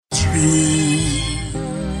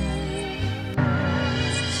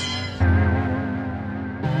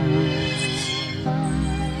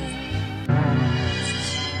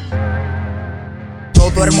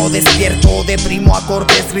Duermo despierto, deprimo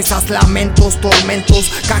acordes, risas, lamentos,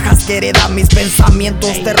 tormentos, cajas que heredan mis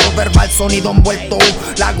pensamientos, terror verbal, sonido envuelto,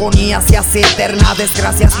 la agonía se hace eterna,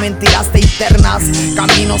 desgracias, mentiras de internas,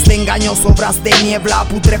 caminos de engaños, obras de niebla,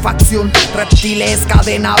 putrefacción, reptiles,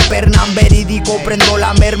 cadena, pernan, verídico, prendo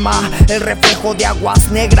la merma, el reflejo de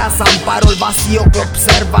aguas negras, amparo el vacío que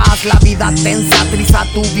observas, la vida tensa, triza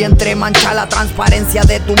tu vientre, mancha la transparencia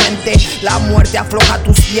de tu mente, la muerte afloja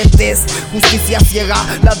tus dientes, justicia ciega.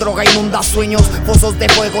 La droga inunda sueños, pozos de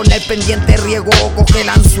fuego en el pendiente riego, coge el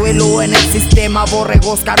anzuelo en el sistema,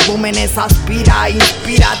 borregos, cardúmenes, aspira,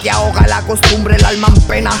 inspira, te ahoga la costumbre, el alma en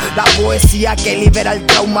pena, la poesía que libera el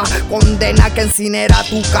trauma, condena que incinera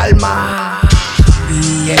tu calma.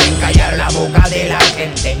 Quieren callar la boca de la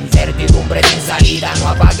gente, incertidumbre sin salida, no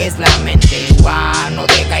apagues la mente. No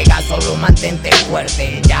te caigas, solo mantente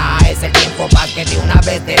fuerte, ya es el tiempo pa' que de una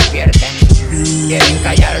vez despierten. Quieren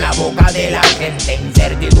callar la boca de la gente,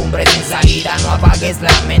 incertidumbre sin salida, no apagues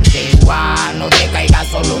la mente. No te caigas,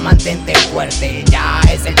 solo mantente fuerte, ya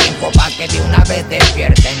es el tiempo pa' que de una vez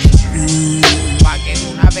despierten. Pa' que de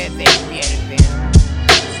una vez despierten,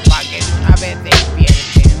 pa' que de una vez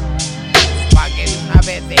despierten, pa' que de una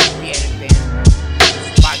vez despierten.